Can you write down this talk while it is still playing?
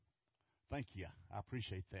Thank you. I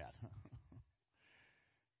appreciate that.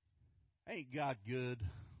 Ain't God good?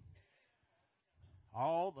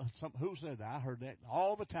 Who said that? I heard that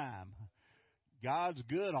all the time. God's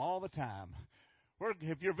good all the time.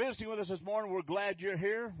 If you're visiting with us this morning, we're glad you're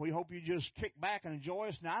here. We hope you just kick back and enjoy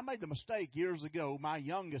us. Now, I made the mistake years ago. My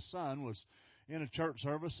youngest son was in a church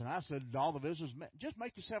service, and I said to all the visitors, just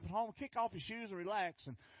make yourself at home, kick off your shoes and relax.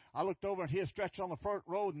 And I looked over, and he was stretched on the front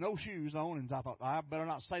row with no shoes on, and I thought, I better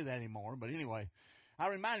not say that anymore. But anyway, I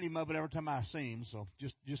reminded him of it every time I see him, so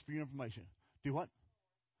just for your information. Do what?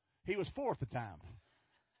 He was 4 at the time.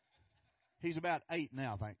 He's about 8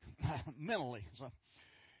 now, I think, mentally. So,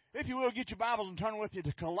 if you will, get your Bibles and turn with you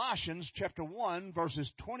to Colossians chapter 1,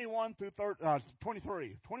 verses 21 through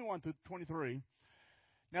 23. 21 through 23.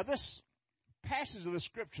 Now, this passage of the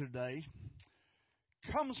Scripture today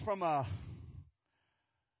comes from a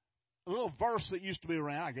little verse that used to be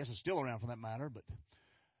around. I guess it's still around for that matter. But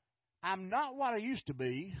I'm not what I used to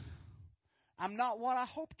be. I'm not what I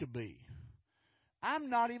hope to be. I'm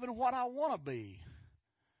not even what I want to be.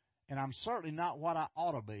 And I'm certainly not what I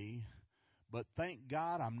ought to be, but thank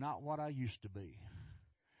God I'm not what I used to be.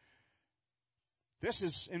 This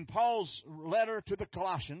is in Paul's letter to the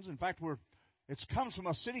Colossians. In fact, it comes from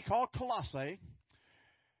a city called Colossae.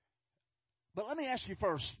 But let me ask you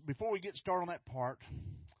first, before we get started on that part,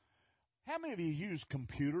 how many of you use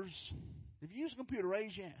computers? If you use a computer,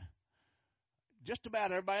 raise your hand. Just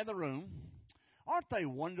about everybody in the room. Aren't they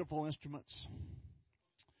wonderful instruments?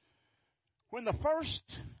 When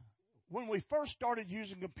we first started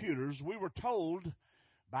using computers, we were told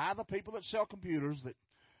by the people that sell computers that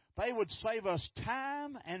they would save us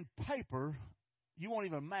time and paper. You won't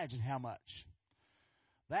even imagine how much.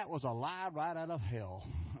 That was a lie right out of hell.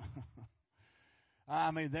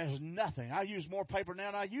 I mean, there's nothing. I use more paper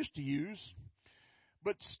now than I used to use.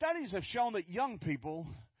 But studies have shown that young people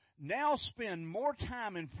now spend more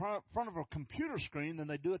time in front of a computer screen than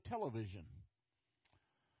they do a television.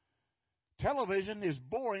 Television is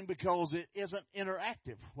boring because it isn't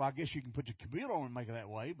interactive. Well, I guess you can put your computer on and make it that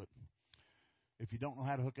way, but if you don't know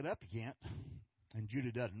how to hook it up, you can't. And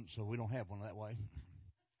Judy doesn't, so we don't have one that way.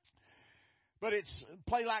 But it's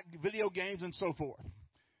play like video games and so forth.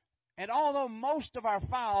 And although most of our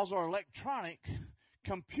files are electronic,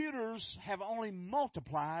 computers have only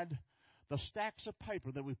multiplied the stacks of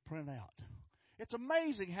paper that we print out. It's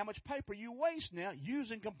amazing how much paper you waste now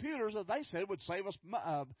using computers that they said would save us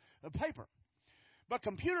paper. But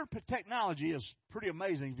computer technology is pretty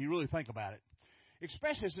amazing if you really think about it,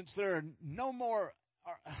 especially since there are no more,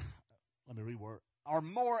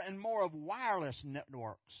 more and more of wireless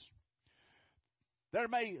networks.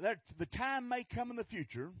 The time may come in the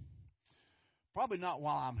future, probably not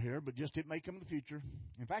while I'm here, but just it may come in the future.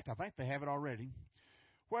 In fact, I think they have it already,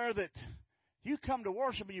 where that you come to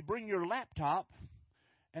worship and you bring your laptop,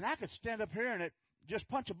 and I could stand up here and just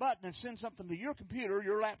punch a button and send something to your computer,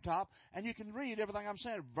 your laptop, and you can read everything I'm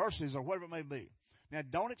saying, verses or whatever it may be. Now,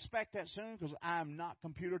 don't expect that soon because I'm not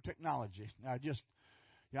computer technology.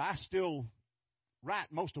 I still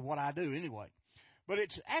write most of what I do anyway. But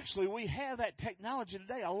it's actually, we have that technology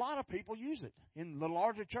today. A lot of people use it. In the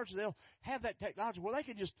larger churches, they'll have that technology where they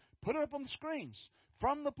can just put it up on the screens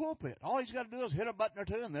from the pulpit. All he's got to do is hit a button or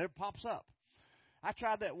two, and there it pops up. I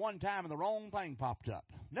tried that one time, and the wrong thing popped up.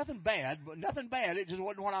 Nothing bad. It just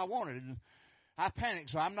wasn't what I wanted. And I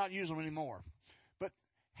panicked, so I'm not using them anymore. But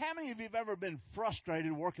how many of you have ever been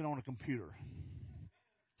frustrated working on a computer?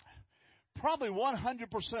 Probably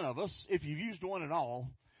 100% of us, if you've used one at all.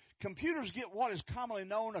 Computers get what is commonly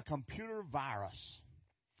known a computer virus.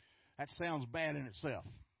 That sounds bad in itself.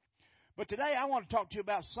 But today I want to talk to you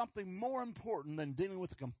about something more important than dealing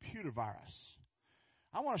with a computer virus.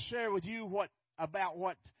 I want to share with you about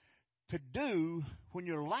what to do when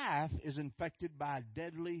your life is infected by a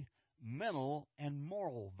deadly mental and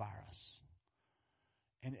moral virus.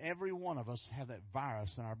 And every one of us have that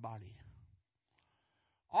virus in our body.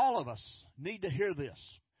 All of us need to hear this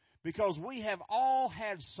because we have all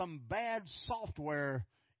had some bad software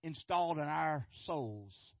installed in our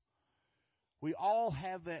souls. We all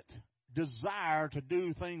have that desire to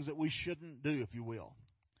do things that we shouldn't do, if you will.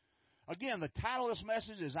 Again, the title of this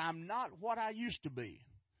message is I'm Not What I Used to Be.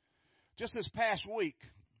 Just this past week,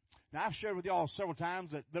 now I've shared with you all several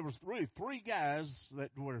times that there was really 3 guys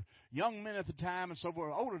that were young men at the time and so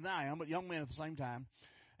forth, older than I am, but young men at the same time,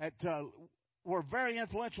 that were very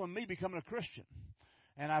influential in me becoming a Christian.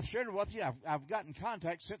 And I've shared with you, I've gotten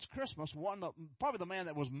contact since Christmas, probably the man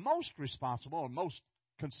that was most responsible or most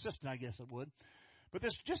consistent, I guess it would. But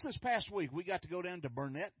just this past week, we got to go down to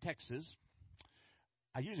Burnett, Texas,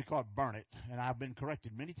 I usually call it Burnett, and I've been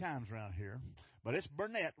corrected many times around here. But it's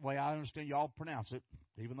Burnett, the way I understand y'all pronounce it,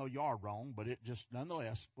 even though you are wrong. But it just,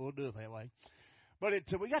 nonetheless, we'll do it that way. But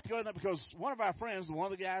we got to go there because one of our friends,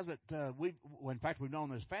 one of the guys that in fact, we've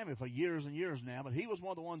known his family for years and years now, but he was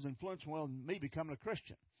one of the ones influential in me becoming a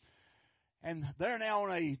Christian. And they're now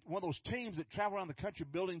on one of those teams that travel around the country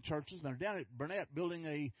building churches. And they're down at Burnett building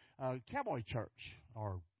a cowboy church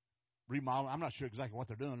or remodeling. I'm not sure exactly what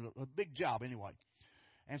they're doing. A big job anyway.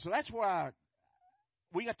 And so that's where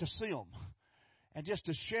we got to see them and just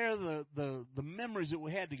to share the memories that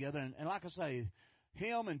we had together. And like I say,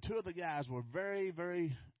 him and two of the guys were very,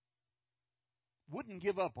 very, wouldn't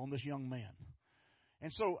give up on this young man.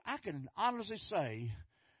 And so I can honestly say,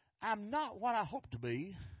 I'm not what I hope to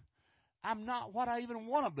be. I'm not what I even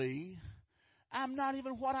want to be. I'm not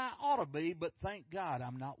even what I ought to be, but thank God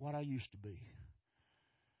I'm not what I used to be.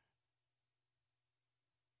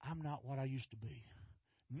 I'm not what I used to be.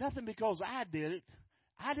 Nothing because I did it.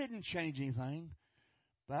 I didn't change anything.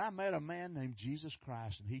 But I met a man named Jesus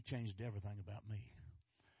Christ, and he changed everything about me.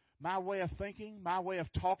 My way of thinking, my way of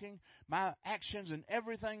talking, my actions, and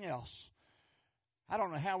everything else. I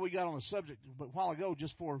don't know how we got on the subject, but a while ago,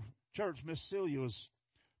 just for church, Miss Celia was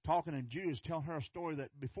talking, and Judy was telling her a story that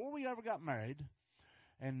before we ever got married,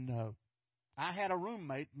 and I had a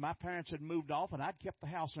roommate. My parents had moved off, and I'd kept the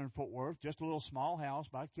house there in Fort Worth, just a little small house,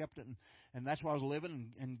 but I kept it, and that's where I was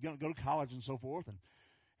living and going to go to college and so forth.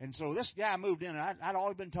 And so this guy moved in, and I'd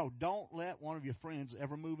always been told, don't let one of your friends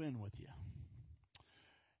ever move in with you.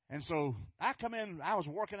 And so I come in, I was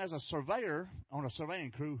working as a surveyor on a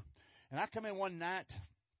surveying crew, and I come in one night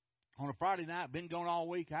on a Friday night, been going all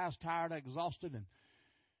week. I was tired, exhausted, and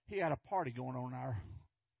he had a party going on in our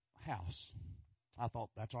house. I thought,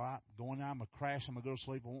 that's all right. Go in there, I'm going to crash, I'm going to go to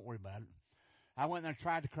sleep, I won't worry about it. I went there and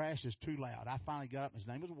tried to crash, it's too loud. I finally got up, his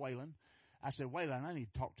name was Waylon. I said, Waylon, I need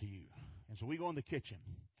to talk to you. And so we go in the kitchen.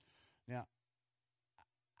 Now,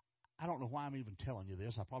 I don't know why I'm even telling you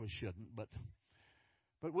this. I probably shouldn't, but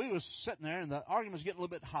we was sitting there, and the argument was getting a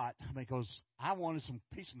little bit hot because I wanted some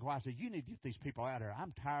peace and quiet. I said, you need to get these people out of here.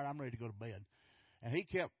 I'm tired. I'm ready to go to bed. And he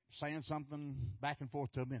kept saying something back and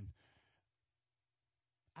forth to me, and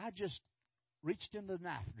I just reached in the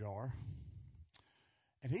knife drawer,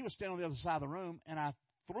 and he was standing on the other side of the room, and I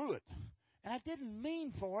threw it. And I didn't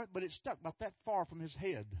mean for it, but it stuck about that far from his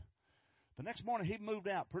head. The next morning, he moved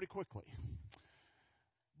out pretty quickly.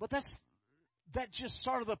 But that's just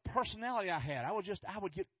sort of the personality I had. I would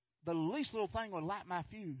get the least little thing would light my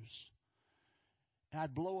fuse, and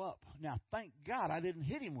I'd blow up. Now, thank God I didn't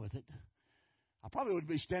hit him with it. I probably wouldn't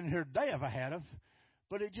be standing here today if I had of.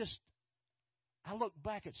 But I look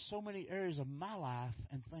back at so many areas of my life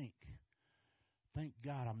and think, thank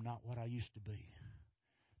God I'm not what I used to be.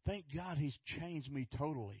 Thank God He's changed me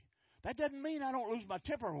totally. That doesn't mean I don't lose my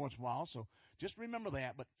temper every once in a while, so just remember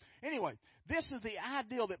that. But anyway, this is the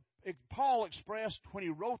ideal that Paul expressed when he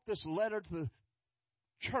wrote this letter to the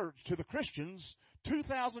church, to the Christians,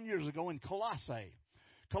 2,000 years ago in Colossae.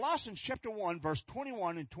 Colossians chapter 1, verse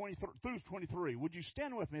 21 and 20 through 23. Would you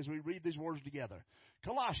stand with me as we read these words together?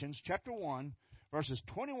 Colossians chapter 1, verses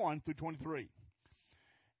 21 through 23.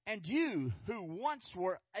 And you, who once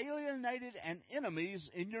were alienated and enemies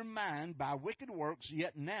in your mind by wicked works,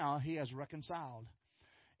 yet now He has reconciled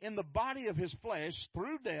in the body of His flesh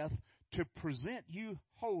through death to present you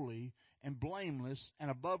holy and blameless and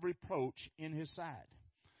above reproach in His sight.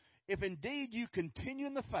 If indeed you continue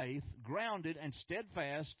in the faith, grounded and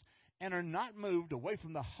steadfast, and are not moved away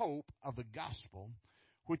from the hope of the gospel,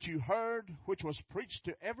 which you heard, which was preached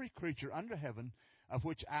to every creature under heaven, of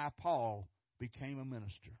which I, Paul, became a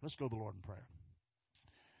minister. Let's go to the Lord in prayer.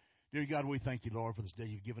 Dear God, we thank you, Lord, for this day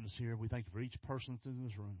you've given us here. We thank you for each person that's in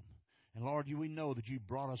this room. And Lord, we know that you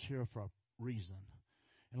brought us here for a reason.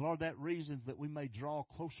 And Lord, that reason is that we may draw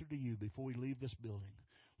closer to you before we leave this building.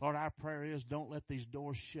 Lord, our prayer is don't let these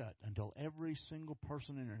doors shut until every single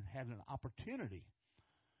person in there had an opportunity,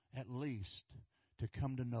 at least, to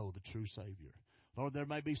come to know the true Savior. Lord, there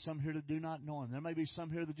may be some here that do not know Him. There may be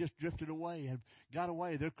some here that just drifted away, have got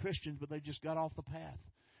away. They're Christians, but they just got off the path.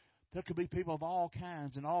 There could be people of all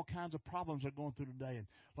kinds and all kinds of problems they're going through today. And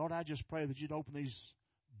Lord, I just pray that you'd open these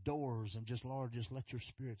doors and just, Lord, just let your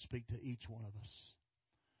Spirit speak to each one of us.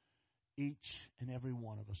 Each and every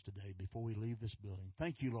one of us today before we leave this building.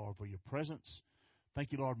 Thank you, Lord, for your presence.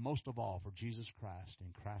 Thank you, Lord, most of all for Jesus Christ.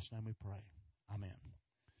 In Christ's name we pray. Amen.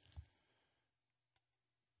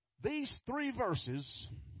 These three verses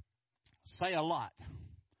say a lot.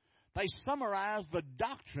 They summarize the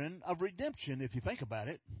doctrine of redemption, if you think about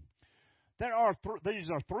it. These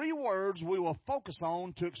are three words we will focus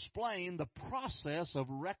on to explain the process of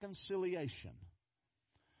reconciliation.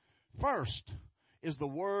 First is the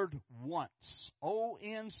word once.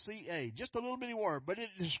 O-N-C-A. Just a little bitty word, but it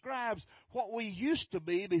describes what we used to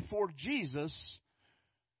be before Jesus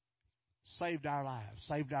saved our lives,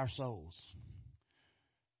 saved our souls.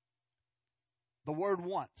 The word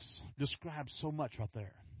once describes so much right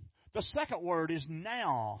there. The second word is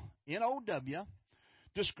now, N-O-W,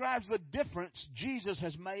 describes the difference Jesus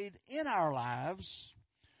has made in our lives,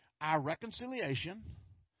 our reconciliation.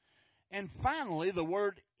 And finally, the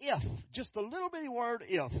word if, just the little bitty word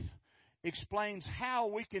if, explains how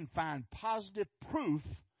we can find positive proof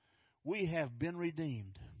we have been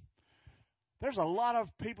redeemed. There's a lot of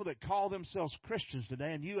people that call themselves Christians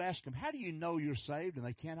today, and you ask them, how do you know you're saved? And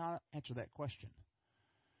they cannot answer that question.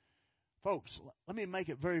 Folks, let me make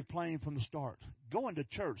it very plain from the start. Going to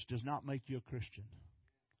church does not make you a Christian.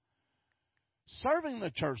 Serving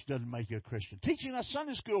the church doesn't make you a Christian. Teaching a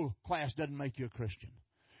Sunday school class doesn't make you a Christian.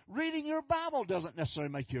 Reading your Bible doesn't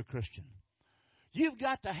necessarily make you a Christian. You've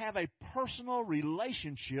got to have a personal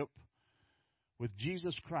relationship with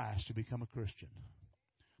Jesus Christ to become a Christian.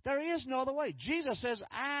 There is no other way. Jesus says,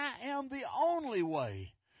 I am the only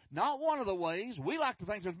way. Not one of the ways. We like to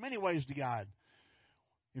think there's many ways to God.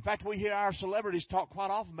 In fact, we hear our celebrities talk quite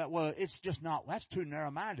often about, well, it's just not, that's too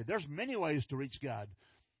narrow-minded. There's many ways to reach God.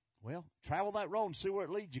 Well, travel that road and see where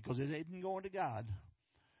it leads you, because it isn't going to God.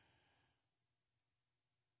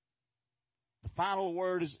 The final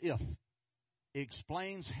word is if. It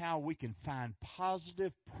explains how we can find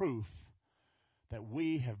positive proof that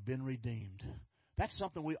we have been redeemed. That's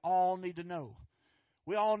something we all need to know.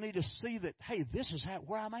 We all need to see that, hey, this is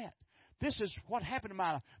where I'm at. This is what happened in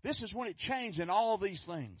my life. This is when it changed in all of these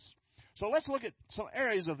things. So let's look at some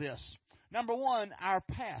areas of this. Number one, our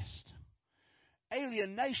past.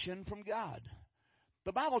 Alienation from God.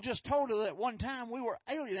 The Bible just told us that one time we were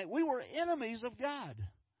alienated. We were enemies of God.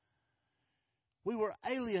 We were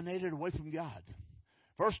alienated away from God.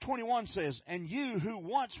 Verse 21 says, and you who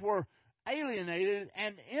once were alienated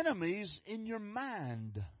and enemies in your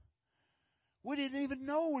mind. We didn't even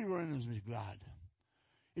know we were enemies of God.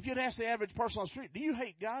 If you'd ask the average person on the street, do you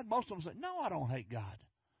hate God? Most of them say, no, I don't hate God.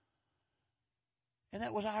 And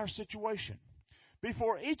that was our situation.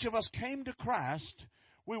 Before each of us came to Christ,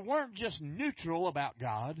 we weren't just neutral about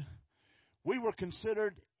God. We were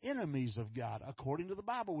considered enemies of God, according to the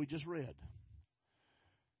Bible we just read.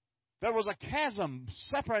 There was a chasm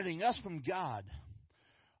separating us from God.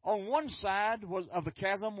 On one side of the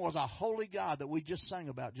chasm was a holy God that we just sang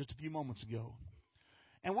about just a few moments ago.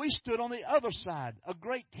 And we stood on the other side, a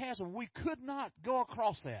great chasm. We could not go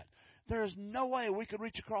across that. There is no way we could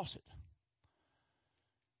reach across it.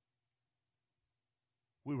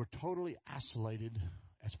 We were totally isolated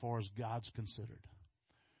as far as God's considered.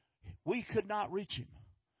 We could not reach Him.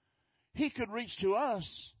 He could reach to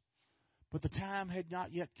us, but the time had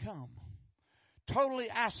not yet come. Totally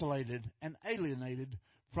isolated and alienated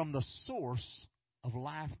from the source of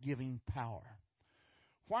life-giving power.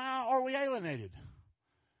 Why are we alienated?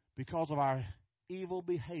 Because of our evil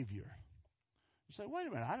behavior. You say, wait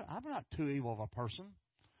a minute, I'm not too evil of a person.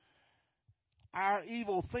 Our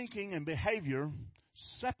evil thinking and behavior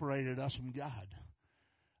separated us from God.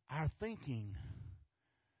 Our thinking.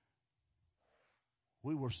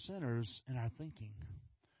 We were sinners in our thinking.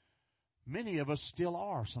 Many of us still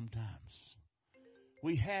are sometimes.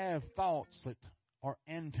 We have thoughts that are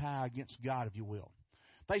against God, if you will.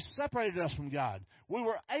 They separated us from God. We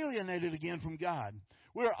were alienated again from God.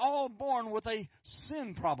 We are all born with a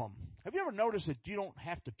sin problem. Have you ever noticed that you don't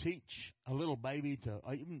have to teach a little baby to,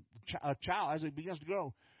 even a child as it begins to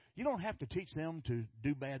grow, you don't have to teach them to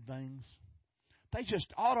do bad things. They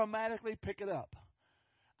just automatically pick it up.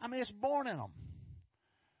 I mean, it's born in them.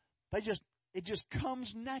 It just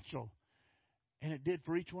comes natural. And it did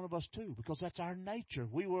for each one of us too, because that's our nature.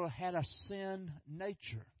 We had a sin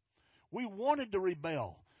nature. We wanted to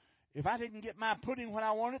rebel. If I didn't get my pudding when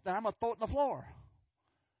I wanted it, then I'm going to throw it on the floor.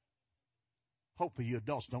 Hopefully you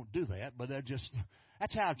adults don't do that, but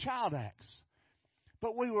that's how a child acts.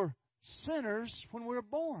 But we were sinners when we were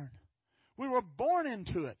born. We were born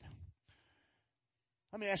into it.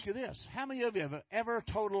 Let me ask you this. How many of you have ever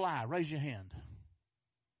told a lie? Raise your hand.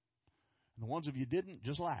 And the ones of you didn't,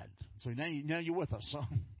 just lied. So now you're with us. So,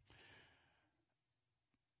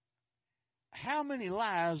 how many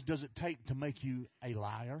lies does it take to make you a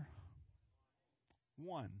liar?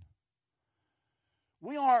 One.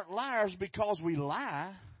 We aren't liars because we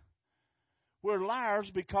lie. We're liars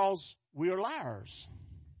because we are liars.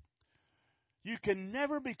 You can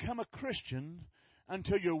never become a Christian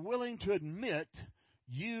until you're willing to admit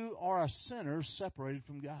you are a sinner separated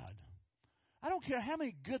from God. I don't care how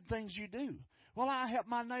many good things you do. Well, I help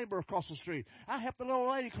my neighbor across the street. I help the little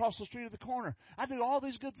lady across the street at the corner. I do all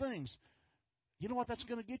these good things. You know what that's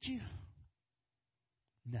going to get you?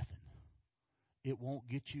 Nothing. It won't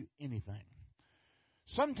get you anything.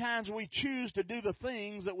 Sometimes we choose to do the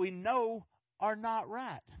things that we know are not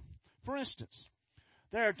right. For instance,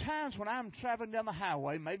 there are times when I'm traveling down the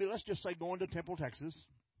highway, maybe let's just say going to Temple, Texas.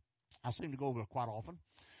 I seem to go over there quite often.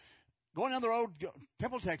 Going down the road,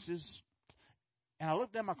 Temple, Texas, and I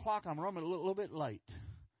look down my clock, I'm running a little bit late.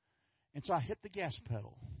 And so I hit the gas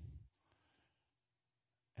pedal.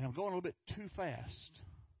 And I'm going a little bit too fast.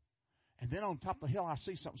 And then on top of the hill, I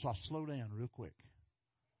see something, so I slow down real quick.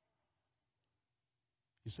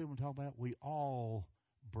 You see what I'm talking about? We all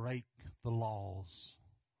break the laws.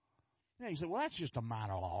 Yeah, you say, well, that's just a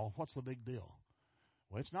minor law. What's the big deal?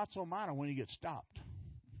 Well, it's not so minor when you get stopped.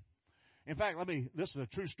 In fact, this is a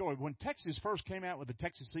true story. When Texas first came out with the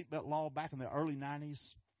Texas seatbelt law back in the early 90s,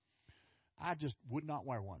 I just would not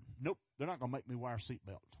wear one. Nope, they're not going to make me wear a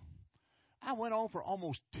seatbelt. I went on for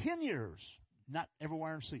almost 10 years not ever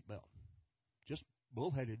wearing a seatbelt. Just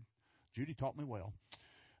bullheaded. Judy taught me well.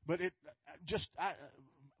 But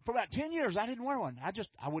for about 10 years, I didn't wear one.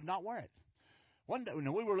 I would not wear it. One day,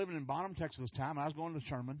 we were living in Bonham, Texas this time, and I was going to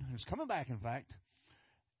Sherman. I was coming back, in fact,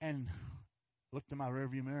 and looked in my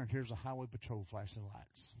rearview mirror, and here's a highway patrol flashing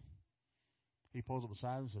lights. He pulls up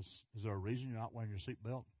beside me and says, is there a reason you're not wearing your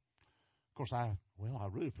seatbelt? Of course, I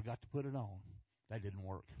really forgot to put it on. That didn't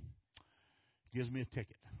work. Gives me a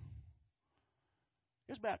ticket.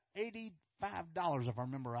 It's about $85, if I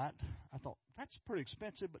remember right. I thought, that's pretty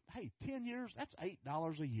expensive, but hey, 10 years, that's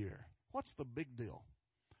 $8 a year. What's the big deal?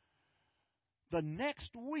 The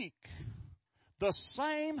next week, the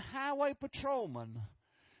same highway patrolman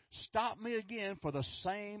stopped me again for the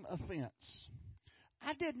same offense.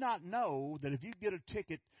 I did not know that if you get a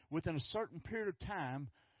ticket within a certain period of time,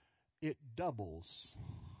 it doubles.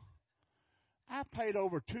 I paid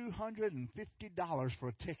over $250 for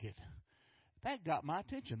a ticket. That got my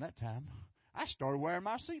attention that time. I started wearing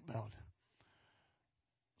my seatbelt.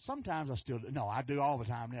 Sometimes I still do. No, I do all the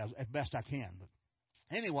time now, as best I can.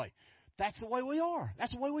 But anyway, that's the way we are.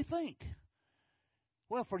 That's the way we think.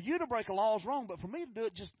 Well, for you to break a law is wrong, but for me to do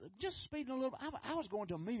it just speeding a little. I was going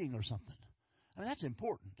to a meeting or something. I mean, that's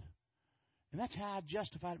important. And that's how I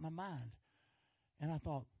justified it in my mind. And I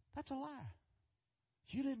thought, that's a lie.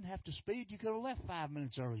 You didn't have to speed. You could have left 5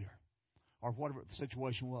 minutes earlier or whatever the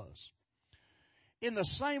situation was. In the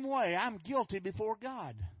same way, I'm guilty before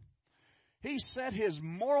God. He set His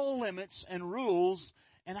moral limits and rules,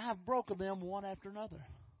 and I've broken them one after another.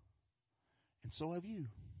 And so have you.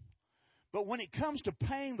 But when it comes to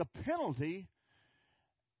paying the penalty,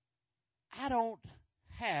 I don't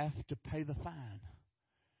have to pay the fine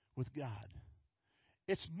with God.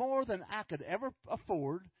 It's more than I could ever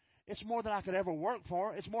afford. It's more than I could ever work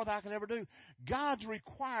for. It's more than I could ever do. God's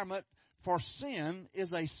requirement for sin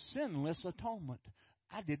is a sinless atonement.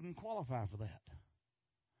 I didn't qualify for that.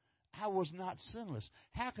 I was not sinless.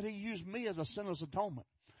 How could He use me as a sinless atonement?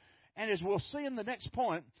 And as we'll see in the next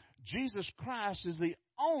point, Jesus Christ is the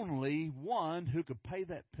only one who could pay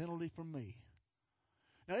that penalty for me.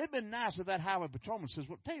 Now, it'd been nice if that highway patrolman says,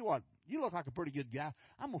 well, tell you what, you look like a pretty good guy.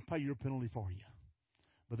 I'm going to pay your penalty for you.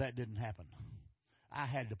 But that didn't happen. I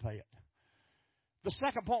had to pay it. The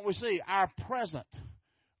second point we see, our present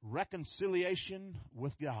reconciliation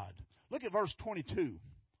with God. Look at verse 22.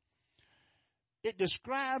 It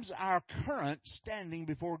describes our current standing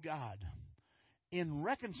before God. In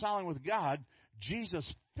reconciling with God,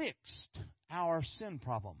 Jesus fixed our sin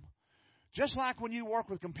problem. Just like when you work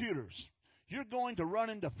with computers, you're going to run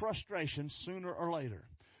into frustration sooner or later.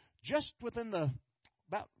 Just within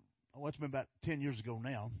it's been about 10 years ago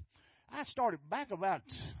now, I started back about,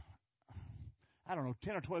 10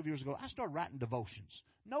 or 12 years ago, I started writing devotions.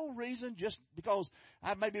 No reason, just because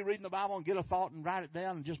I may be reading the Bible and get a thought and write it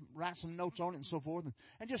down and just write some notes on it and so forth,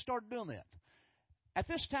 and just started doing that. At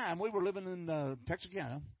this time, we were living in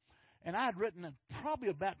Texarkana, and I had written probably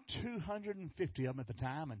about 250 of them at the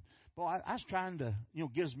time, and boy, I was trying to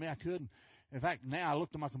get as many I could. In fact, now I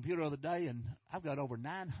looked at my computer the other day, and I've got over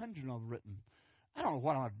 900 of them written. I don't know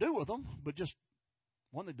what I'm going to do with them, but just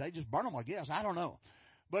one day, just burn them, I guess. I don't know.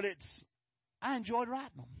 But I enjoyed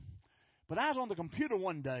writing them. But I was on the computer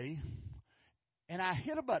one day, and I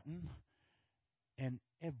hit a button, and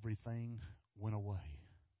everything went away.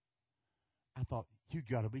 I thought, you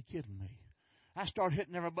got to be kidding me. I started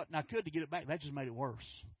hitting every button I could to get it back. That just made it worse.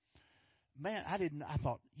 Man, I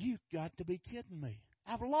thought, you got to be kidding me.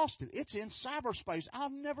 I've lost it. It's in cyberspace. I'll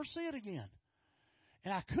never see it again.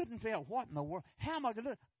 And I couldn't figure out what in the world. How am I going to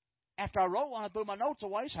do it? After I wrote one, I threw my notes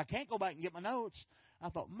away, so I can't go back and get my notes. I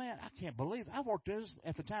thought, man, I can't believe it. I worked this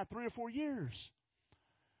at the time 3 or 4 years.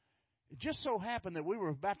 It just so happened that we were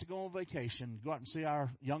about to go on vacation, go out and see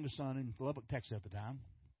our youngest son in Lubbock, Texas at the time.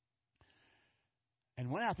 And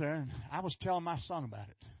went out there, and I was telling my son about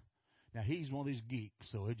it. Now, he's one of these geeks,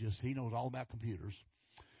 so he knows all about computers.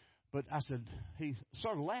 But I said, he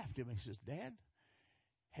sort of laughed at me. He says, Dad,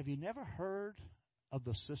 have you never heard of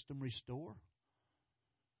the System Restore?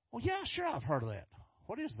 Well, yeah, sure, I've heard of that.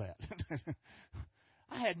 What is that?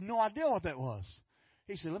 I had no idea what that was.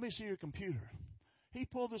 He said, let me see your computer. He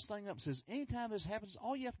pulled this thing up and says, anytime this happens,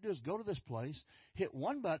 all you have to do is go to this place, hit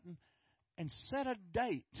one button, and set a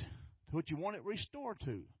date to what you want it restored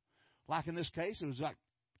to. Like in this case, it was like,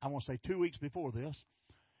 I want to say 2 weeks before this.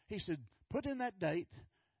 He said, put in that date,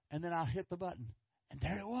 and then I'll hit the button. And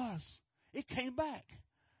there it was. It came back.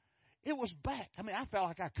 It was back. I mean, I felt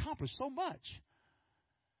like I accomplished so much.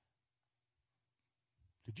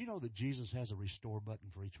 Did you know that Jesus has a restore button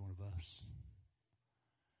for each one of us?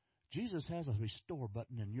 Jesus has a restore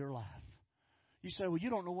button in your life. You say, well, you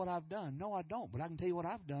don't know what I've done. No, I don't, but I can tell you what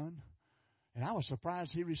I've done. And I was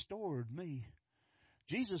surprised he restored me.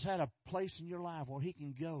 Jesus had a place in your life where he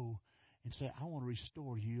can go and say, I want to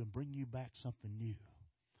restore you and bring you back something new.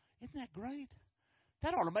 Isn't that great?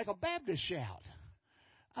 That ought to make a Baptist shout.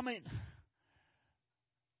 I mean,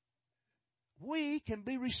 we can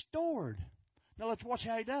be restored. Now let's watch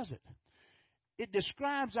how he does it. It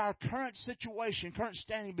describes our current situation, current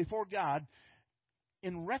standing before God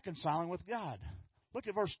in reconciling with God. Look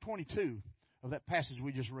at verse 22 of that passage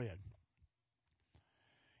we just read.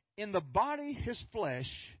 In the body, his flesh,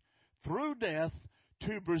 through death,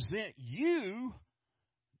 to present you,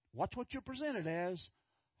 watch what you're presented as,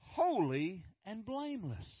 holy and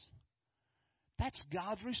blameless. That's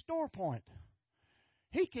God's restore point.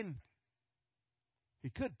 He could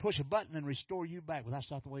push a button and restore you back, but that's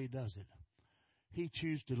not the way he does it. He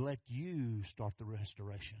chooses to let you start the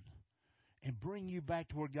restoration and bring you back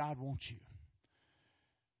to where God wants you.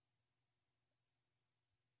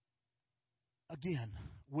 Again,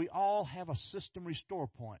 we all have a system restore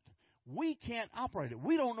point. We can't operate it.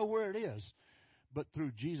 We don't know where it is. But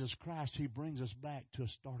through Jesus Christ, he brings us back to a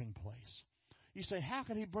starting place. You say, how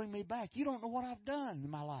can he bring me back? You don't know what I've done in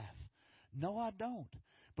my life. No, I don't.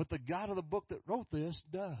 But the God of the book that wrote this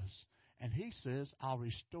does. And he says, I'll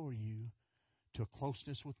restore you to a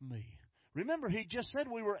closeness with me. Remember, he just said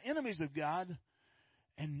we were enemies of God.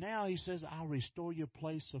 And now he says, I'll restore you a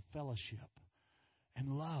place of fellowship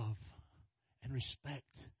and love and respect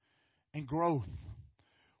and growth.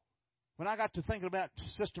 When I got to thinking about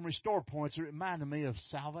system restore points, it reminded me of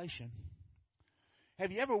salvation.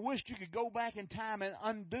 Have you ever wished you could go back in time and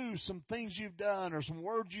undo some things you've done or some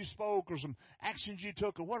words you spoke or some actions you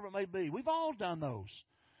took or whatever it may be? We've all done those.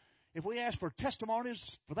 If we asked for testimonies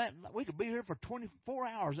for that, we could be here for 24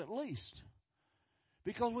 hours at least.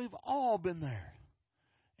 Because we've all been there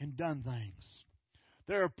and done things.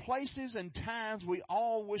 There are places and times we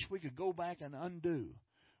all wish we could go back and undo.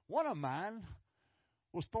 One of mine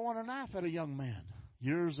was throwing a knife at a young man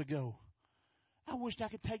years ago. I wished I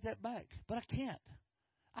could take that back, but I can't.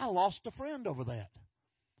 I lost a friend over that.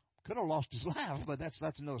 Could have lost his life, but that's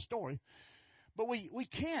another story. But we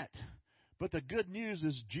can't. But the good news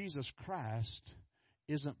is Jesus Christ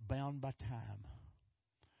isn't bound by time.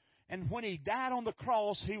 And when he died on the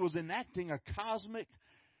cross, he was enacting a cosmic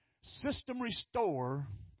system restore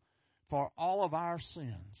for all of our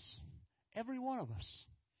sins. Every one of us.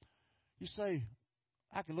 You say,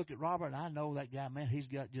 I can look at Robert and I know that guy, man, he's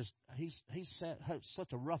had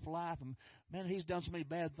such a rough life, and man, he's done so many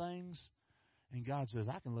bad things. And God says,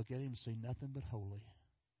 I can look at him and see nothing but holy.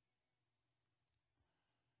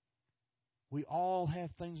 We all have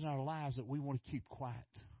things in our lives that we want to keep quiet.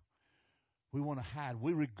 We want to hide.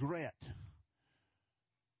 We regret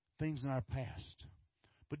things in our past.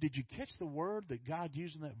 But did you catch the word that God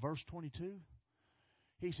used in that verse 22?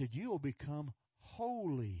 He said, you will become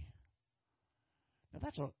holy.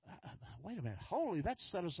 Now wait a minute, holy, that's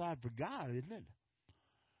set aside for God, isn't it?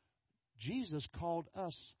 Jesus called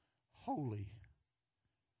us holy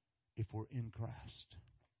if we're in Christ.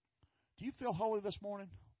 Do you feel holy this morning?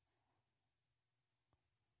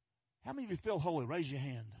 How many of you feel holy? Raise your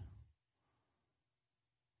hand.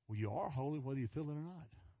 Well, you are holy whether you feel it or not,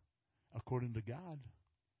 according to God.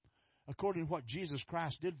 According to what Jesus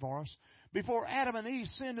Christ did for us. Before Adam and Eve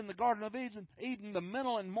sinned in the Garden of Eden, the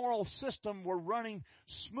mental and moral system were running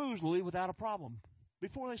smoothly without a problem.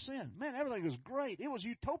 Before they sinned. Man, everything was great. It was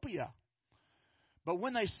utopia. But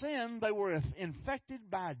when they sinned, they were infected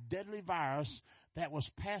by a deadly virus that was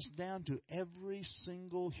passed down to every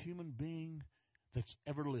single human being that's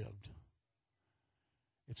ever lived.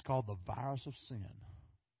 It's called the virus of sin,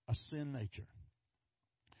 a sin nature.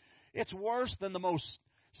 It's worse than the most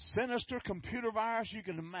sinister computer virus you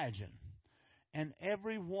can imagine. And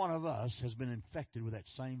every one of us has been infected with that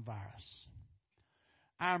same virus.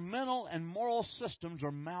 Our mental and moral systems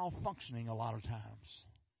are malfunctioning a lot of times.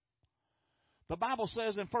 The Bible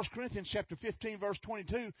says in 1 Corinthians chapter 15, verse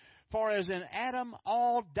 22, "For as in Adam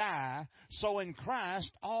all die, so in Christ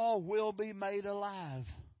all will be made alive."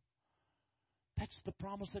 That's the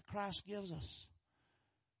promise that Christ gives us.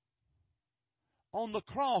 On the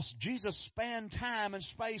cross, Jesus spanned time and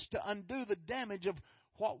space to undo the damage of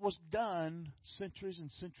what was done centuries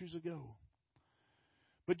and centuries ago.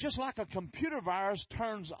 But just like a computer virus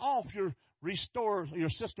turns off your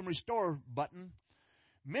system restore button,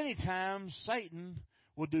 many times Satan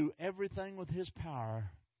will do everything with his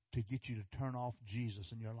power to get you to turn off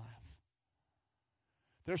Jesus in your life.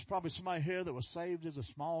 There's probably somebody here that was saved as a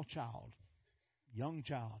small child, young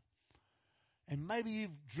child. And maybe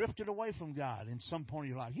you've drifted away from God in some point of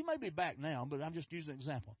your life. You may be back now, but I'm just using an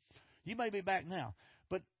example. You may be back now.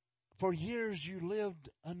 But for years you lived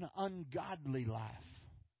an ungodly life.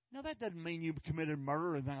 Now, that doesn't mean you committed murder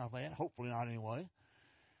or anything like that. Hopefully not anyway.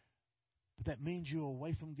 But that means you're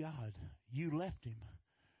away from God. You left Him.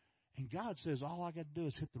 And God says, all I got to do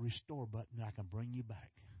is hit the restore button and I can bring you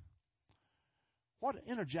back. What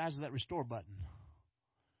energizes that restore button?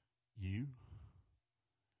 You.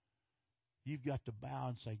 You've got to bow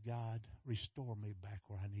and say, God, restore me back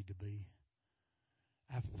where I need to be.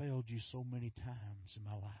 I've failed you so many times in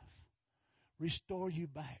my life. Restore you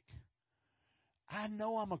back. I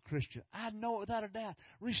know I'm a Christian. I know it without a doubt.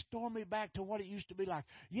 Restore me back to what it used to be like.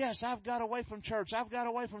 Yes, I've got away from church. I've got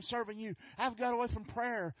away from serving you. I've got away from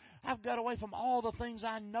prayer. I've got away from all the things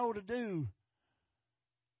I know to do.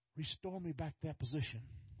 Restore me back to that position.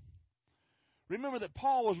 Remember that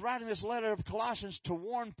Paul was writing this letter of Colossians to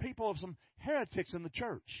warn people of some heretics in the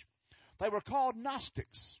church. They were called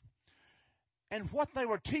Gnostics. And what they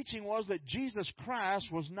were teaching was that Jesus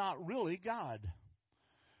Christ was not really God.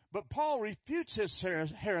 But Paul refutes this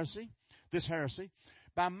heresy,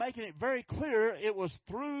 by making it very clear it was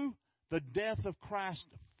through the death of Christ's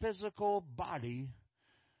physical body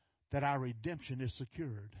that our redemption is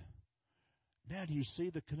secured. Now do you see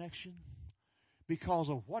the connection? Because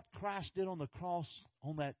of what Christ did on the cross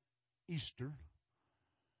on that Easter,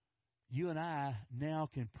 you and I now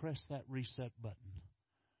can press that reset button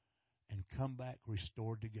and come back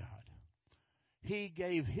restored to God. He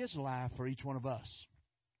gave His life for each one of us.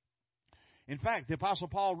 In fact, the Apostle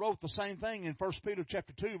Paul wrote the same thing in 1 Peter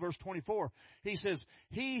chapter 2, verse 24. He says,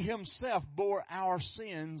 He Himself bore our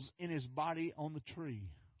sins in His body on the tree.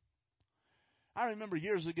 I remember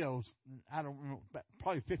years ago, I don't remember,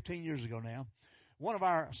 probably 15 years ago now, one of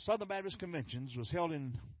our Southern Baptist conventions was held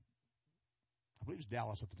in, I believe it was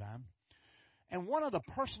Dallas at the time. And one of the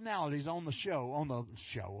personalities on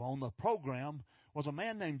the program, was a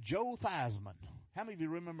man named Joe Theismann. How many of you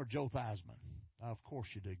remember Joe Theismann? Of course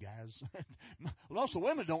you do, guys. Most of the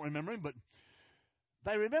women don't remember him, but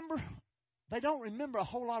they don't remember a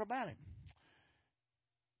whole lot about him.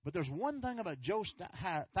 But there's one thing about Joe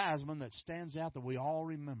Theismann that stands out that we all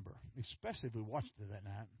remember, especially if we watched it that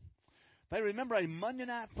night. They remember a Monday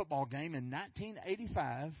night football game in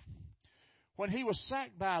 1985 when he was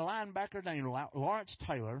sacked by a linebacker named Lawrence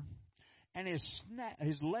Taylor, and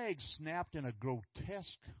his legs snapped in a grotesque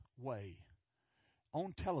way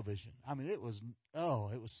on television. I mean, it was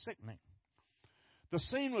sickening. The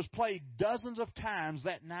scene was played dozens of times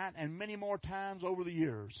that night and many more times over the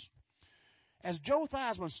years. As Joe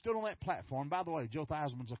Theismann stood on that platform, by the way, Joe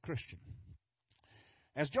Theismann's a Christian.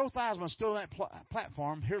 As Joe Theismann stood on that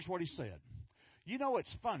platform, here's what he said. You know,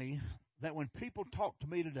 it's funny that when people talk to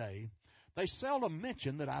me today, they seldom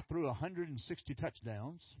mention that I threw 160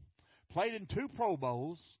 touchdowns, played in 2 Pro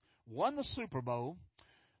Bowls, won the Super Bowl.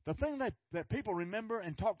 The thing that people remember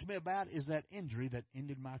and talk to me about is that injury that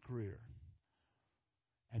ended my career.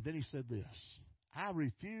 And then he said this, I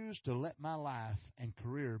refuse to let my life and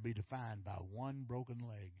career be defined by one broken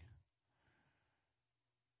leg.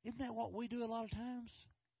 Isn't that what we do a lot of times?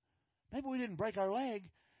 Maybe we didn't break our leg,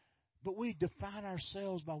 but we define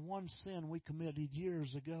ourselves by one sin we committed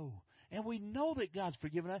years ago. And we know that God's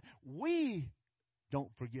forgiven us. We don't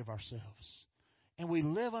forgive ourselves. And we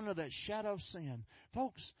live under that shadow of sin.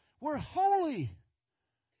 Folks, we're holy.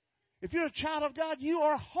 If you're a child of God, you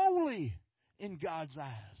are holy in God's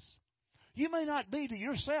eyes. You may not be to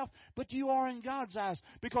yourself, but you are in God's eyes.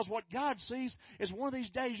 Because what God sees is one of these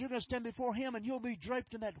days you're going to stand before Him and you'll be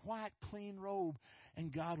draped in that white, clean robe.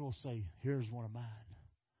 And God will say, here's one of mine.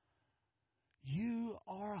 You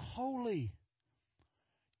are holy.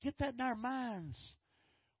 Get that in our minds.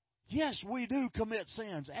 Yes, we do commit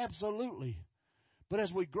sins, absolutely. But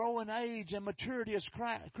as we grow in age and maturity as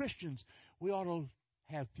Christians, we ought to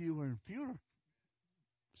have fewer and fewer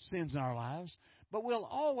sins in our lives. But we'll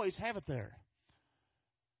always have it there.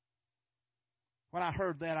 When I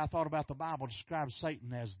heard that, I thought about the Bible describes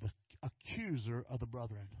Satan as the accuser of the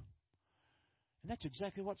brethren. And that's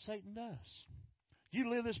exactly what Satan does. You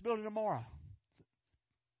leave this building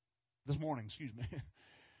this morning,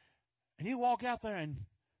 and you walk out there and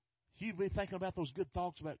you'd be thinking about those good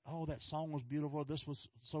thoughts about, oh, that song was beautiful, this was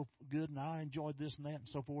so good, and I enjoyed this and that and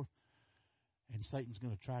so forth. And Satan's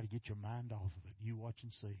going to try to get your mind off of it. You watch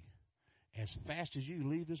and see. As fast as you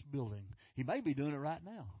leave this building, he may be doing it right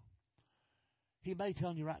now. He may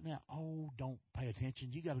tell you right now, oh, don't pay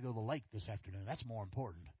attention. You got to go to the lake this afternoon. That's more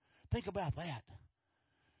important. Think about that.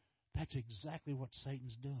 That's exactly what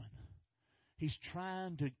Satan's doing. He's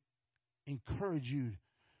trying to encourage you,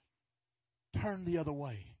 turn the other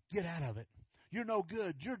way. Get out of it. You're no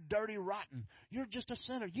good. You're dirty, rotten. You're just a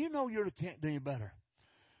sinner. You know you can't do any better.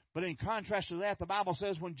 But in contrast to that, the Bible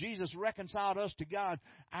says when Jesus reconciled us to God,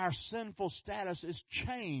 our sinful status is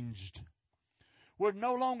changed. We're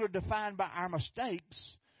no longer defined by our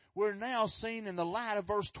mistakes. We're now seen in the light of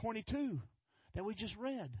verse 22 that we just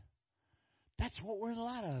read. That's what we're in the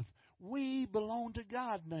light of. We belong to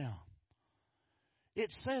God now.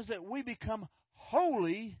 It says that we become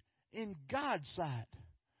holy in God's sight.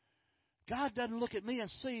 God doesn't look at me and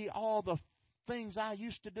see all the things I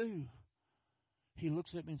used to do. He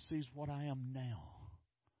looks at me and sees what I am now.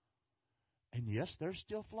 And yes, there's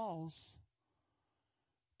still flaws,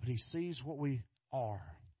 but He sees what we are.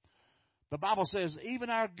 The Bible says even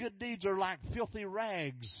our good deeds are like filthy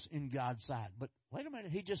rags in God's sight. But wait a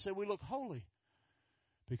minute, He just said we look holy.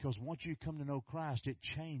 Because once you come to know Christ, it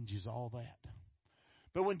changes all that.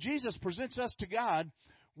 But when Jesus presents us to God,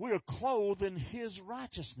 we are clothed in His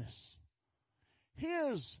righteousness.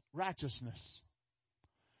 His righteousness.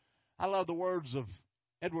 I love the words of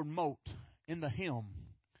Edward Mote in the hymn,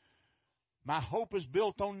 "My hope is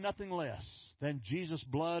built on nothing less than Jesus'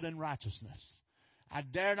 blood and righteousness. I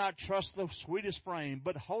dare not trust the sweetest frame,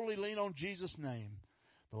 but wholly lean on Jesus' name."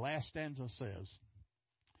 The last stanza says,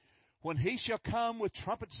 "When He shall come with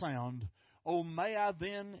trumpet sound, oh, may I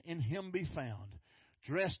then in Him be found,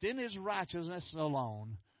 dressed in His righteousness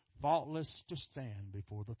alone, faultless to stand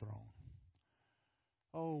before the throne."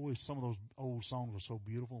 Oh, some of those old songs are so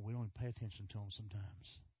beautiful, we don't even pay attention to them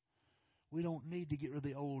sometimes. We don't need to get rid of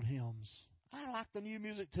the old hymns. I like the new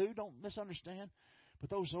music too, don't misunderstand. But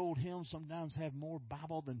those old hymns sometimes have more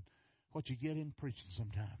Bible than what you get in preaching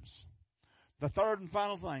sometimes. The third and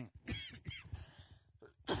final thing.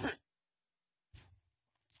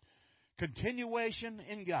 Continuation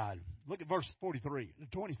in God. Look at verse 23.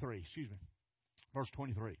 Verse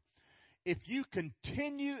 23. If you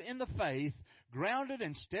continue in the faith, grounded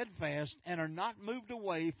and steadfast, and are not moved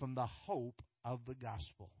away from the hope of the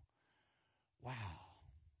gospel. Wow.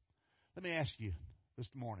 Let me ask you this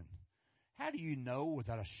morning, how do you know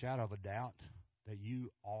without a shadow of a doubt that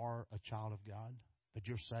you are a child of God, that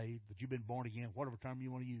you're saved, that you've been born again, whatever term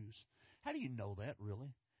you want to use? How do you know that,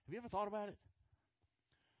 really? Have you ever thought about it?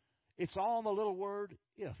 It's all in the little word,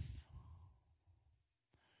 if.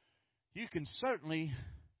 You can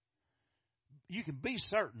be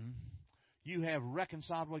certain you have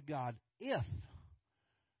reconciled with God if,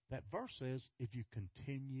 that verse says, if you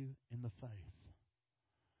continue in the faith.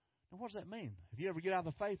 Now, what does that mean? If you ever get out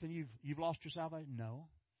of the faith and you've lost your salvation? No.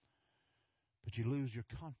 But you lose your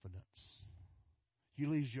confidence. You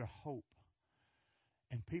lose your hope.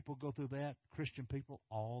 And people go through that, Christian people,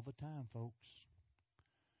 all the time, folks.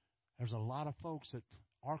 There's a lot of folks that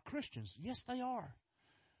are Christians. Yes, they are.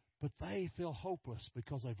 But they feel hopeless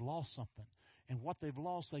because they've lost something. And what they've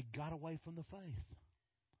lost, they got away from the faith.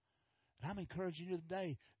 And I'm encouraging you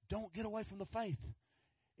today, don't get away from the faith.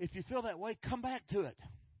 If you feel that way, come back to it.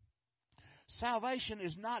 Salvation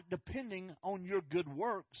is not depending on your good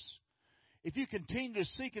works. If you continue to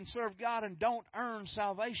seek and serve God and don't earn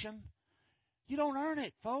salvation, you don't earn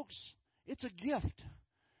it, folks. It's a gift.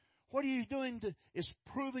 What are you doing is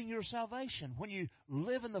proving your salvation when you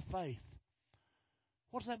live in the faith.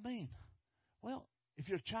 What does that mean? Well, if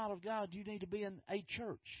you're a child of God, you need to be in a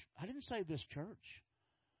church. I didn't say this church.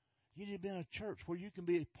 You need to be in a church where you can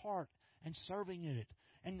be a part and serving in it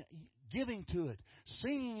and giving to it,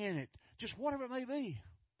 singing in it, just whatever it may be.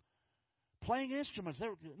 Playing instruments. There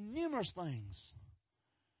are numerous things.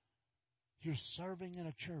 You're serving in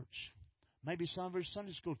a church. Maybe some of you are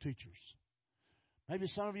Sunday school teachers. Maybe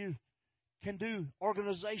some of you can do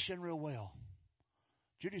organization real well.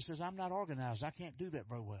 Judy says, I'm not organized. I can't do that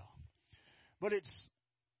very well. But it's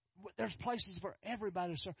There's places for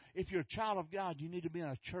everybody to serve. If you're a child of God, you need to be in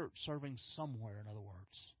a church serving somewhere, in other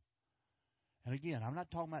words. And again, I'm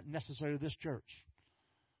not talking about necessarily this church.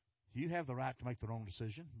 You have the right to make the wrong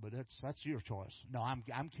decision, but that's your choice. No, I'm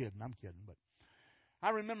kidding. But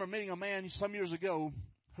I remember meeting a man some years ago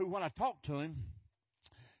who, when I talked to him,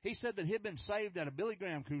 he said that he had been saved at a Billy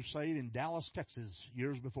Graham crusade in Dallas, Texas,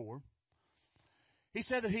 years before. He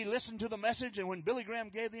said that he listened to the message, and when Billy Graham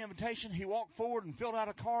gave the invitation, he walked forward and filled out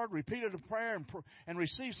a card, repeated a prayer, and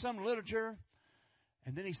received some literature.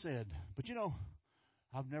 And then he said, but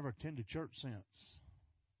I've never attended church since.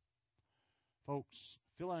 Folks,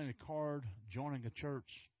 filling out a card, joining a church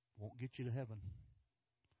won't get you to heaven.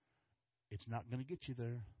 It's not going to get you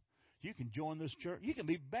there. You can join this church. You can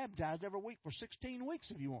be baptized every week for 16 weeks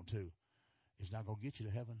if you want to. It's not going to get you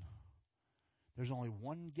to heaven. There's only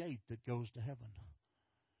one gate that goes to heaven.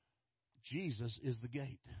 Jesus is the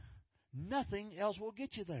gate. Nothing else will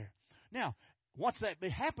get you there. Now, once that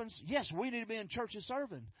happens, yes, we need to be in churches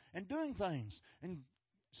serving and doing things and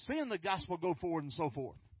seeing the gospel go forward and so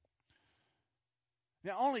forth.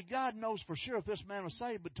 Now, only God knows for sure if this man was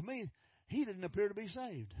saved, but to me, he didn't appear to be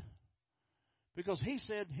saved. Because he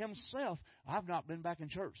said himself, I've not been back in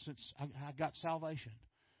church since I got salvation.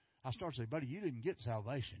 I started to say, buddy, you didn't get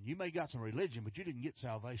salvation. You may have got some religion, but you didn't get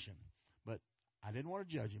salvation. But I didn't want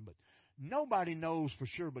to judge him. But nobody knows for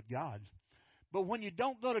sure but God. But when you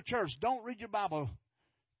don't go to church, don't read your Bible,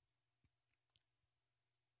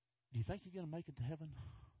 do you think you're going to make it to heaven?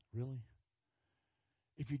 Really?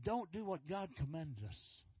 If you don't do what God commanded us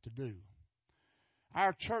to do,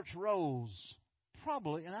 our church rolls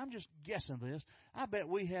probably, and I'm just guessing this, I bet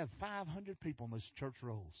we have 500 people in this church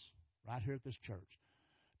rolls right here at this church.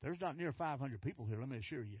 There's not near 500 people here, let me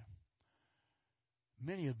assure you.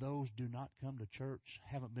 Many of those do not come to church,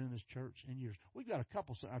 haven't been in this church in years. We've got a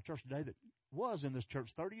couple in our church today that was in this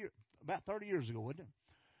church about 30 years ago, wasn't it?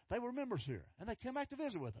 They were members here, and they came back to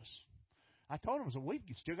visit with us. I told them, I said, we've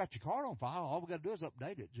still got your card on file. All we've got to do is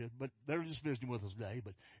update it. But they're just visiting with us today,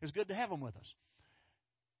 but it's good to have them with us.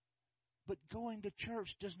 But going to church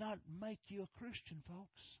does not make you a Christian,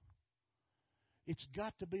 folks. It's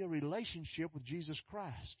got to be a relationship with Jesus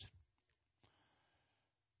Christ.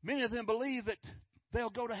 Many of them believe that they'll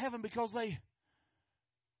go to heaven because they,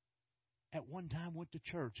 at one time, went to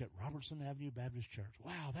church at Robertson Avenue Baptist Church.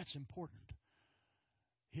 Wow, that's important.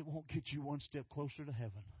 It won't get you one step closer to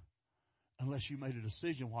heaven unless you made a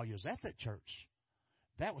decision while you was at that church.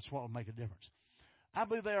 That was what would make a difference. I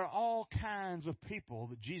believe there are all kinds of people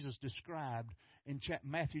that Jesus described in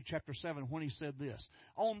Matthew chapter 7 when he said this.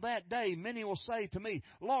 On that day, many will say to me,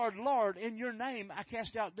 Lord, Lord, in your name I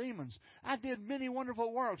cast out demons. I did many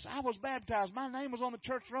wonderful works. I was baptized. My name was on the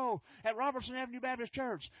church roll at Robertson Avenue Baptist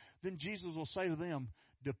Church. Then Jesus will say to them,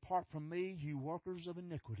 depart from me, you workers of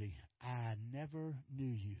iniquity. I never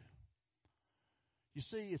knew you. You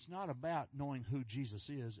see, it's not about knowing who Jesus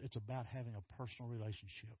is. It's about having a personal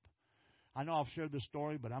relationship. I know I've shared this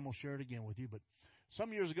story, but I'm going to share it again with you. But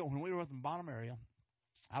some years ago, when we were in the bottom area,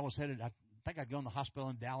 I think I'd gone to the hospital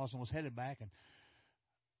in Dallas and was headed back. And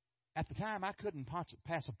at the time, I couldn't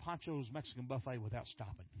pass a Pancho's Mexican buffet without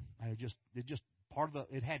stopping.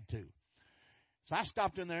 It had to. So I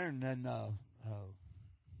stopped in there, and then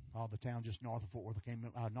the town just north of Fort Worth,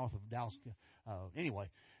 north of Dallas. Anyway,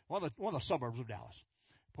 one of the suburbs of Dallas.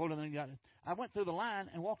 Pulled in there and got it. I went through the line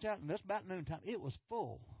and walked out, and this about noontime. It was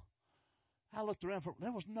full. I looked around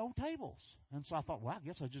there was no tables. And so I thought, well, I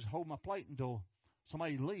guess I'll just hold my plate until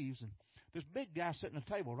somebody leaves. And this big guy sitting at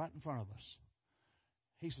a table right in front of us.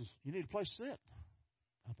 He says, you need a place to sit.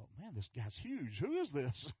 I thought, man, this guy's huge. Who is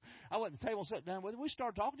this? I went to the table and sat down with him. We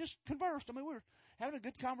started talking, just conversed. We were having a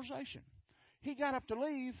good conversation. He got up to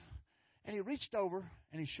leave, and he reached over,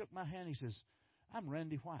 and he shook my hand. He says, I'm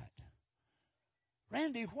Randy White.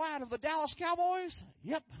 Randy White of the Dallas Cowboys?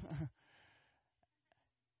 Yep.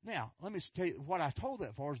 Now, let me tell you what I told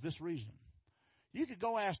that for is this reason. You could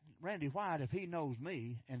go ask Randy White if he knows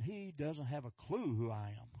me, and he doesn't have a clue who I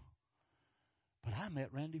am. But I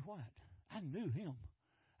met Randy White. I knew him.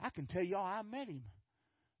 I can tell y'all I met him.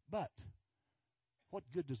 But what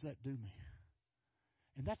good does that do me?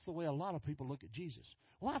 And that's the way a lot of people look at Jesus.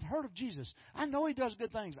 Well, I've heard of Jesus. I know he does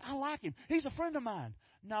good things. I like him. He's a friend of mine.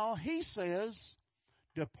 No, he says,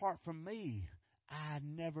 depart from me. I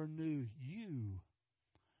never knew you.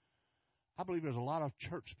 I believe there's a lot of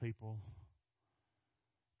church people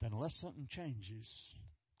that unless something changes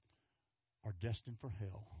are destined for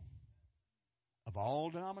hell. Of all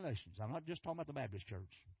denominations. I'm not just talking about the Baptist church.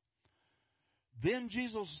 Then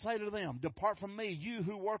Jesus will say to them, depart from me, you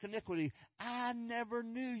who work iniquity. I never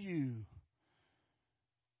knew you.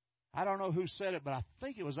 I don't know who said it, but I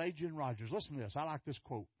think it was Adrian Rogers. Listen to this. I like this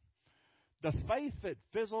quote. The faith that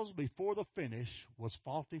fizzles before the finish was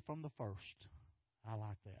faulty from the first. I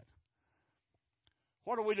like that.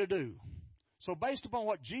 What are we to do? So based upon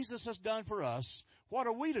what Jesus has done for us, what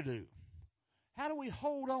are we to do? How do we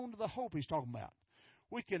hold on to the hope he's talking about?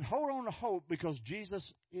 We can hold on to hope because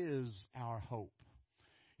Jesus is our hope.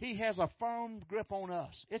 He has a firm grip on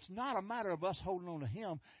us. It's not a matter of us holding on to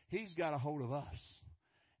him. He's got a hold of us.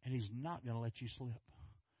 And he's not going to let you slip.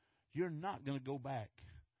 You're not going to go back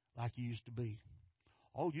like you used to be.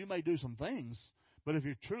 Oh, you may do some things, but if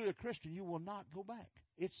you're truly a Christian, you will not go back.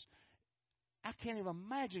 I can't even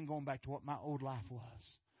imagine going back to what my old life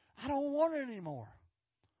was. I don't want it anymore.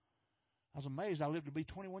 I was amazed I lived to be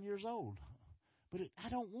 21 years old. But I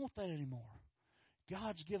don't want that anymore.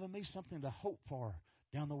 God's given me something to hope for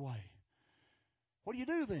down the way. What do you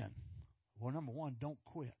do then? Well, number one, don't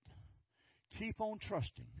quit. Keep on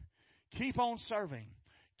trusting. Keep on serving.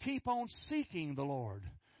 Keep on seeking the Lord.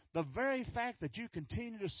 The very fact that you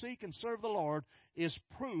continue to seek and serve the Lord is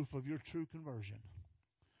proof of your true conversion.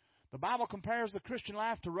 The Bible compares the Christian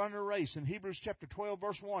life to running a race. In Hebrews chapter 12,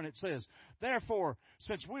 verse 1, it says, Therefore,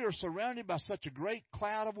 since we are surrounded by such a great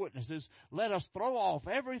cloud of witnesses, let us throw off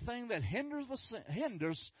everything that hinders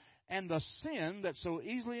and the sin that so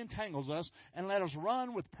easily entangles us, and let us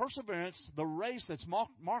run with perseverance the race that's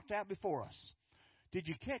marked out before us. Did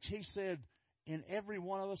you catch? He said, in every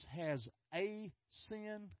one of us has a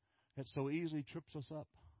sin that so easily trips us up.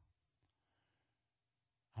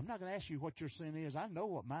 I'm not going to ask you what your sin is. I know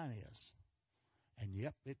what mine is. And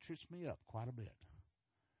yep, it trips me up quite a bit.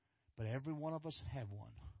 But every one of us have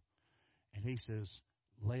one. And he says,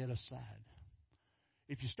 lay it aside.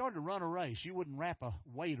 If you started to run a race, you wouldn't wrap a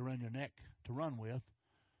weight around your neck to run with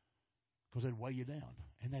because it'd weigh you down.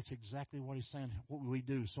 And that's exactly what he's saying, what we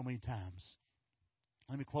do so many times.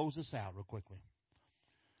 Let me close this out real quickly.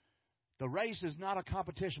 The race is not a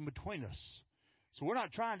competition between us. So we're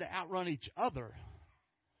not trying to outrun each other.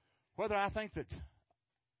 Whether I think that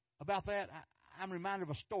about that, I'm reminded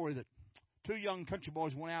of a story that two young country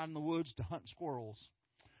boys went out in the woods to hunt squirrels.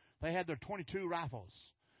 They had their .22 rifles.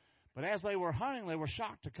 But as they were hunting, they were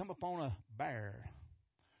shocked to come upon a bear.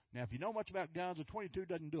 Now, if you know much about guns, a .22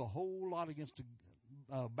 doesn't do a whole lot against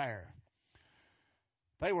a bear.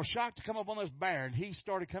 They were shocked to come upon this bear, and he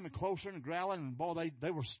started coming closer and growling, and boy,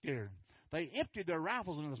 they were scared. They emptied their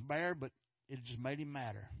rifles into this bear, but it just made him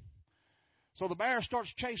madder. So the bear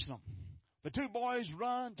starts chasing them. The two boys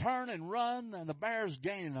turn and run, and the bear's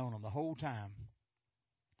gaining on them the whole time.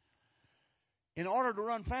 In order to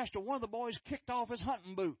run faster, one of the boys kicked off his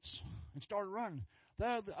hunting boots and started running.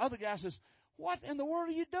 The other guy says, what in the world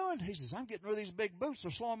are you doing? He says, I'm getting rid of these big boots.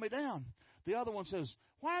 They're slowing me down. The other one says,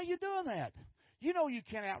 why are you doing that? You know you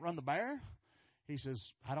can't outrun the bear. He says,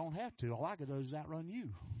 I don't have to. All I can do is outrun you.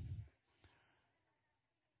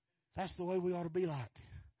 That's the way we ought to be like.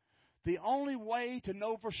 The only way to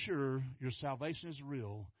know for sure your salvation is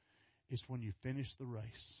real is when you finish the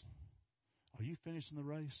race. Are you finishing the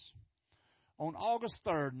race? On August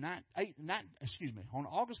 3rd,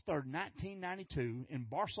 1992, in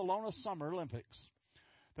Barcelona Summer Olympics,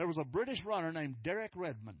 there was a British runner named Derek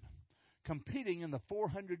Redmond competing in the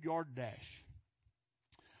 400-yard dash.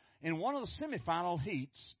 In one of the semifinal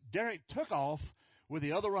heats, Derek took off with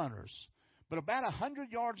the other runners. But about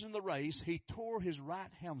 100 yards in the race, he tore his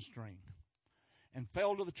right hamstring and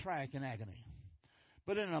fell to the track in agony.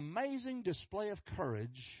 But in an amazing display of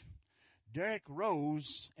courage, Derek rose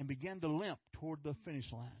and began to limp toward the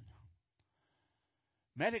finish line.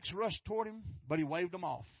 Medics rushed toward him, but he waved them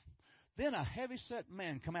off. Then a heavy-set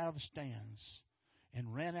man came out of the stands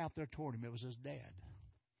and ran out there toward him. It was his dad.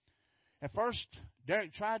 At first,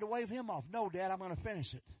 Derek tried to wave him off. No, Dad, I'm going to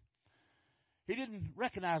finish it. He didn't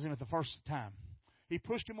recognize him at the first time. He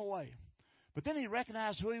pushed him away. But then he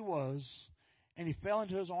recognized who he was, and he fell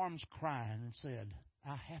into his arms crying and said,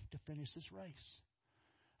 I have to finish this race.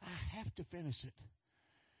 I have to finish it.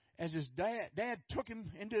 As his dad took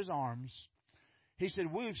him into his arms, he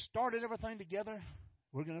said, we've started everything together.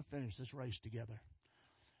 We're going to finish this race together.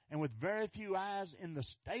 And with very few eyes in the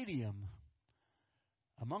stadium,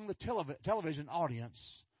 among the television audience,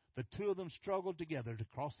 the two of them struggled together to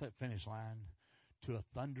cross that finish line to a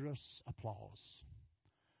thunderous applause.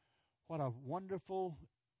 What a wonderful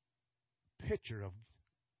picture of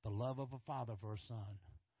the love of a father for a son.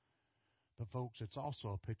 But folks, it's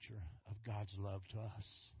also a picture of God's love to us.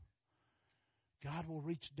 God will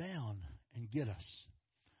reach down and get us.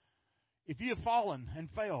 If you have fallen and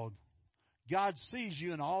failed, God sees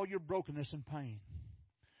you in all your brokenness and pain.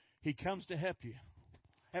 He comes to help you.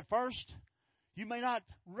 At first, you may not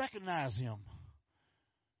recognize Him.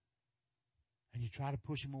 and you try to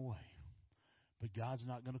push him away. But God's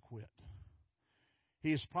not going to quit.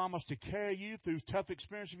 He has promised to carry you through tough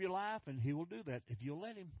experience of your life, and he will do that if you'll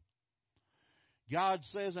let him. God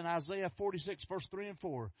says in Isaiah 46, verse 3 and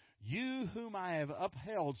 4, "You whom I have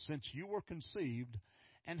upheld since you were conceived,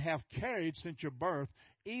 and have carried since your birth,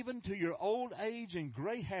 even to your old age and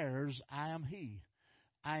gray hairs, I am He.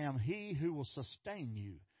 I am He who will sustain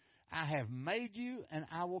you. I have made you, and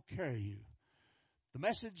I will carry you." The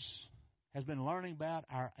message has been learning about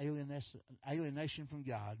our alienation from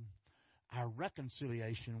God, our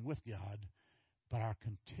reconciliation with God, but our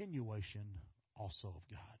continuation also of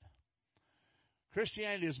God.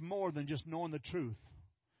 Christianity is more than just knowing the truth.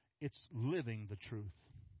 It's living the truth.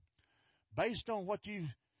 Based on what you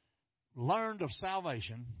learned of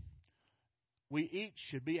salvation, we each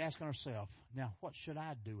should be asking ourselves, now, what should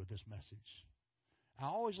I do with this message? I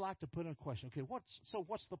always like to put in a question. Okay,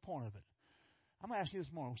 what's the point of it? I'm going to ask you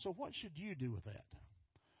this morning, so what should you do with that?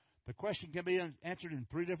 The question can be answered in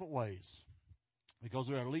three different ways, because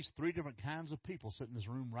there are at least three different kinds of people sitting in this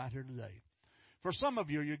room right here today. For some of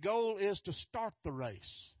you, your goal is to start the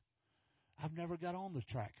race. I've never got on the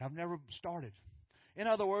track. I've never started. In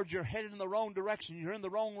other words, you're headed in the wrong direction. You're in the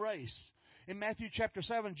wrong race. In Matthew chapter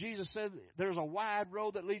 7, Jesus said there's a wide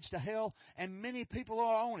road that leads to hell, and many people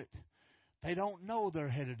are on it. They don't know they're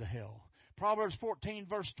headed to hell. Proverbs 14,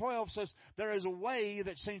 verse 12 says, "There is a way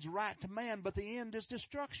that seems right to man, but the end is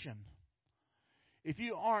destruction." If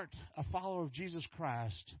you aren't a follower of Jesus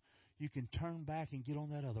Christ, you can turn back and get on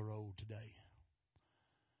that other road today.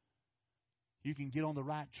 You can get on the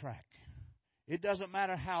right track. It doesn't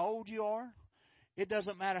matter how old you are. It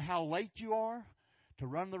doesn't matter how late you are to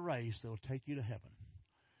run the race that will take you to heaven.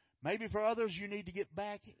 Maybe for others, you need to get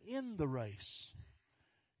back in the race.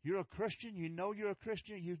 You're a Christian. You know you're a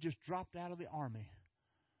Christian. You've just dropped out of the army,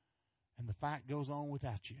 and the fight goes on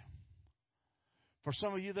without you. For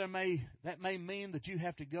some of you, that may mean that you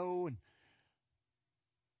have to go and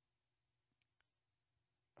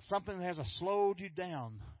something that has slowed you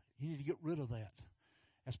down. You need to get rid of that.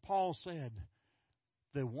 As Paul said,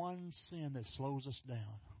 the one sin that slows us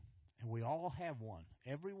down, and we all have one,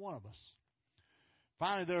 every one of us.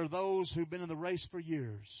 Finally, there are those who've been in the race for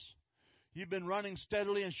years. You've been running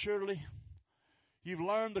steadily and surely. You've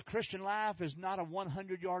learned the Christian life is not a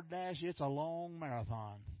 100-yard dash, it's a long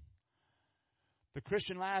marathon. The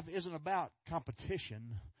Christian life isn't about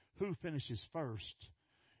competition, who finishes first.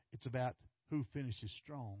 It's about who finishes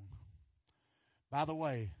strong. By the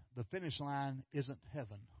way, the finish line isn't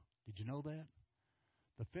heaven. Did you know that?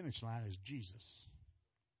 The finish line is Jesus.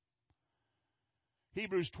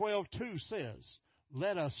 Hebrews 12:2 says,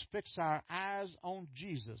 "Let us fix our eyes on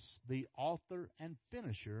Jesus, the author and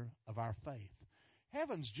finisher of our faith."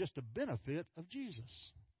 Heaven's just a benefit of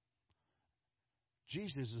Jesus.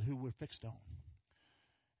 Jesus is who we're fixed on.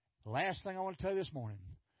 The last thing I want to tell you this morning.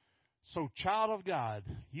 So, child of God,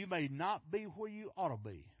 you may not be where you ought to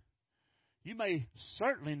be. You may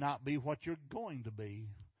certainly not be what you're going to be,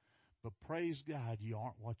 but praise God, you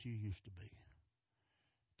aren't what you used to be.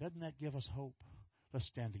 Doesn't that give us hope? Let's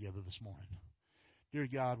stand together this morning. Dear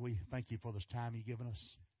God, we thank you for this time you've given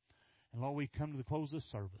us. And Lord, we come to the close of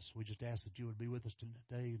this service. We just ask that you would be with us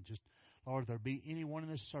today. And just, Lord, if there be anyone in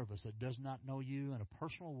this service that does not know you in a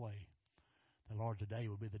personal way, then, Lord, today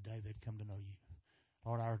will be the day they'd come to know you.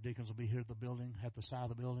 Lord, our deacons will be here at the building, at the side of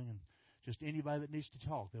the building, and just anybody that needs to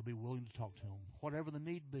talk, they'll be willing to talk to them. Whatever the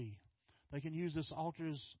need be, they can use this altar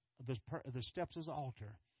as the steps as an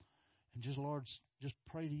altar. And just, Lord, just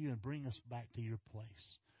pray to you and bring us back to your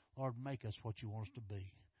place. Lord, make us what you want us to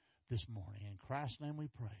be this morning. In Christ's name we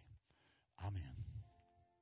pray. Amen.